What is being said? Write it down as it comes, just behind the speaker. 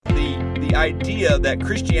the idea that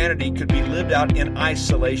Christianity could be lived out in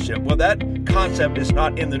isolation, well, that concept is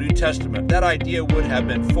not in the New Testament. That idea would have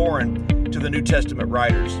been foreign to the New Testament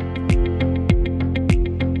writers.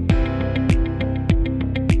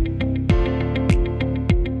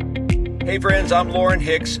 Hey friends, I'm Lauren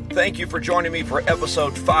Hicks. Thank you for joining me for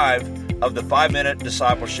episode 5 of the 5-Minute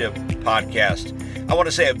Discipleship Podcast. I want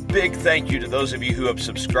to say a big thank you to those of you who have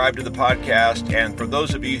subscribed to the podcast, and for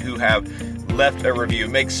those of you who have left a review.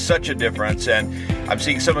 It makes such a difference, and I'm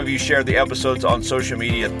seeing some of you share the episodes on social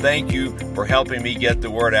media. Thank you for helping me get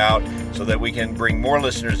the word out so that we can bring more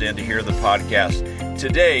listeners in to hear the podcast.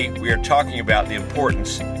 Today, we are talking about the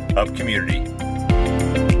importance of community.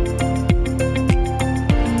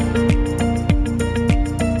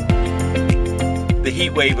 The heat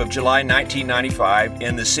wave of July 1995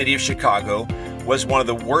 in the city of Chicago was one of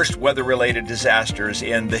the worst weather-related disasters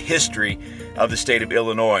in the history of the state of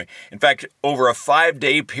Illinois. In fact, over a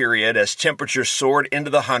 5-day period, as temperatures soared into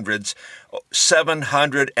the hundreds,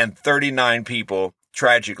 739 people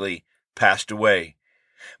tragically passed away.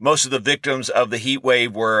 Most of the victims of the heat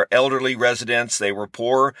wave were elderly residents. They were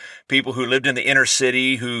poor people who lived in the inner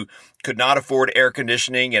city who could not afford air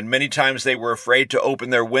conditioning, and many times they were afraid to open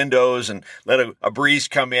their windows and let a breeze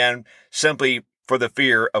come in simply for the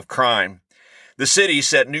fear of crime. The city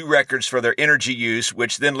set new records for their energy use,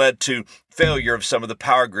 which then led to failure of some of the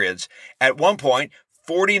power grids. At one point,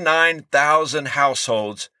 49,000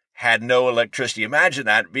 households had no electricity. Imagine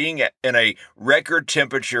that, being in a record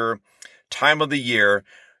temperature time of the year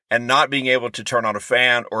and not being able to turn on a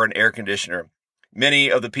fan or an air conditioner.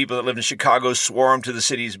 Many of the people that lived in Chicago swarmed to the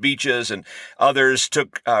city's beaches, and others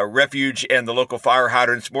took refuge in the local fire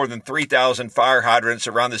hydrants. More than 3,000 fire hydrants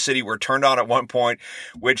around the city were turned on at one point,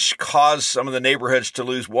 which caused some of the neighborhoods to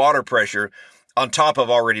lose water pressure on top of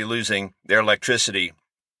already losing their electricity.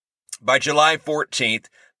 By July 14th,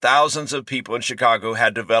 thousands of people in Chicago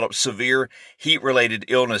had developed severe heat-related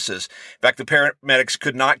illnesses. In fact, the paramedics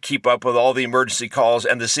could not keep up with all the emergency calls,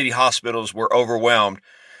 and the city hospitals were overwhelmed.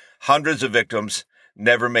 Hundreds of victims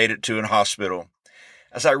never made it to a hospital.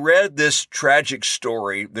 As I read this tragic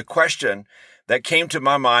story, the question that came to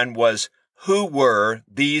my mind was, who were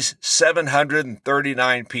these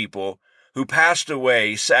 739 people who passed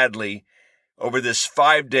away, sadly, over this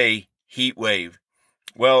 5-day heat wave?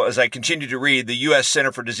 Well, as I continue to read, the U.S.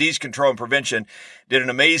 Center for Disease Control and Prevention did an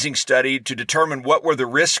amazing study to determine what were the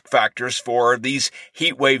risk factors for these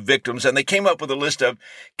heat wave victims, and they came up with a list of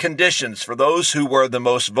conditions for those who were the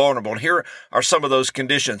most vulnerable. And here are some of those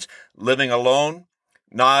conditions: living alone,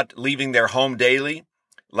 not leaving their home daily,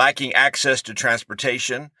 lacking access to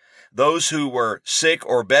transportation, those who were sick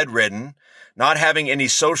or bedridden, not having any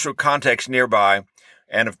social contacts nearby,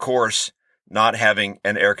 and of course, not having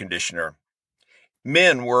an air conditioner.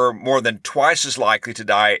 Men were more than twice as likely to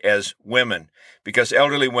die as women because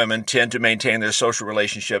elderly women tend to maintain their social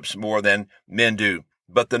relationships more than men do.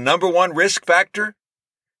 But the number one risk factor?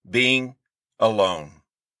 Being alone.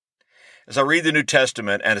 As I read the New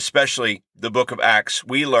Testament, and especially the book of Acts,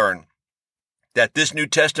 we learn that this New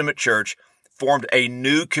Testament church formed a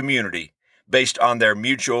new community based on their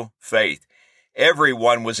mutual faith.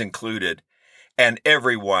 Everyone was included, and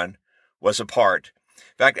everyone was a part.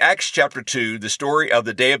 In fact, Acts chapter 2, the story of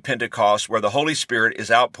the day of Pentecost, where the Holy Spirit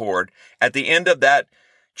is outpoured, at the end of that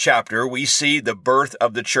chapter, we see the birth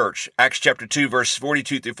of the church. Acts chapter 2, verse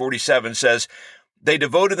 42 through 47 says, "They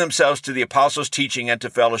devoted themselves to the apostles' teaching and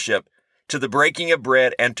to fellowship, to the breaking of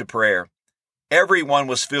bread and to prayer. Everyone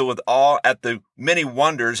was filled with awe at the many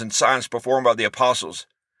wonders and signs performed by the apostles.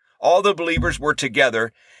 All the believers were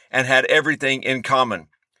together and had everything in common.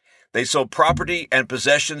 They sold property and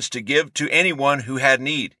possessions to give to anyone who had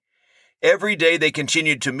need. Every day they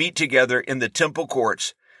continued to meet together in the temple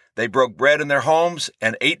courts. They broke bread in their homes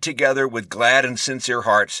and ate together with glad and sincere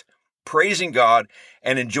hearts, praising God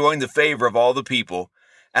and enjoying the favor of all the people.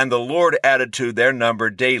 And the Lord added to their number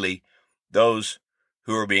daily those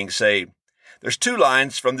who were being saved." There's 2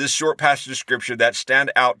 lines from this short passage of scripture that stand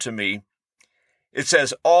out to me. It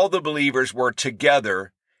says, all the believers were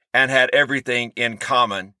together and had everything in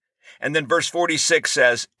common. And then verse 46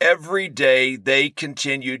 says, every day they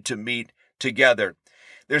continued to meet together.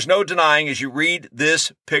 There's no denying, as you read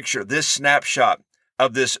this picture, this snapshot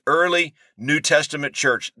of this early New Testament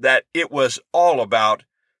church, that it was all about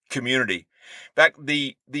community. In fact,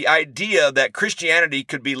 the idea that Christianity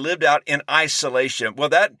could be lived out in isolation, well,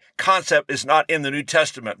 that concept is not in the New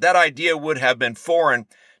Testament. That idea would have been foreign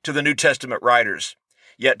to the New Testament writers.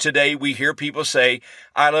 Yet today we hear people say,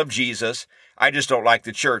 I love Jesus, I just don't like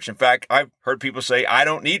the church. In fact, I've heard people say, I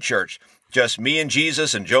don't need church. Just me and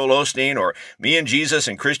Jesus and Joel Osteen, or me and Jesus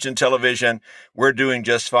and Christian television, we're doing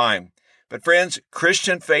just fine. But friends,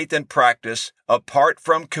 Christian faith and practice apart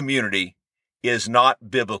from community is not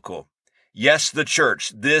biblical. Yes, the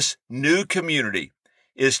church, this new community,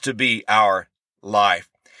 is to be our life.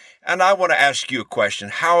 And I want to ask you a question.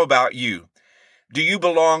 How about you? Do you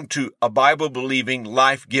belong to a Bible-believing,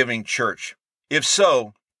 life-giving church? If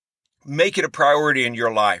so, make it a priority in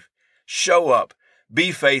your life. Show up,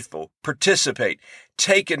 be faithful, participate,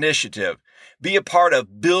 take initiative, be a part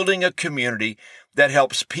of building a community that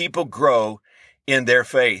helps people grow in their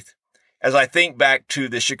faith. As I think back to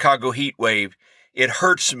the Chicago heat wave, it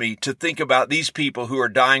hurts me to think about these people who are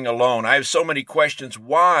dying alone. I have so many questions.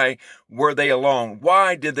 Why were they alone?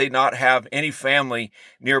 Why did they not have any family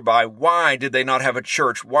nearby? Why did they not have a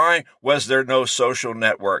church? Why was there no social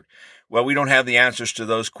network? Well, we don't have the answers to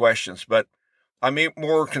those questions, but I'm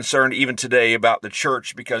more concerned even today about the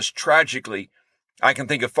church because tragically, I can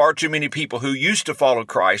think of far too many people who used to follow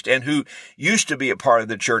Christ and who used to be a part of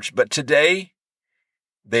the church, but today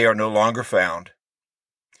they are no longer found.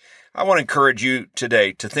 I want to encourage you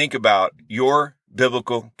today to think about your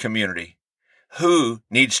biblical community. Who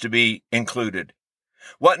needs to be included?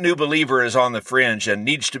 What new believer is on the fringe and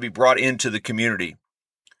needs to be brought into the community?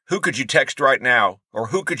 Who could you text right now? Or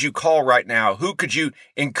who could you call right now? Who could you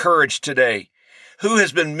encourage today? Who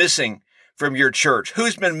has been missing from your church?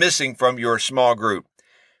 Who's been missing from your small group?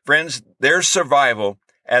 Friends, their survival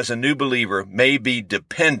as a new believer may be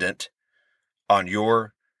dependent on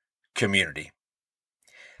your community.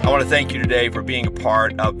 I want to thank you today for being a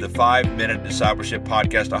part of the 5-Minute Discipleship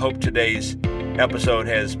Podcast. I hope today's episode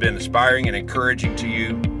has been inspiring and encouraging to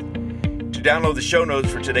you. To download the show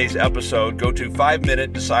notes for today's episode, go to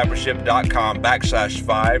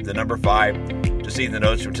 5minutediscipleship.com/5, the number 5, to see the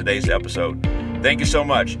notes from today's episode. Thank you so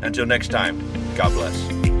much. Until next time, God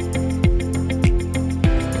bless.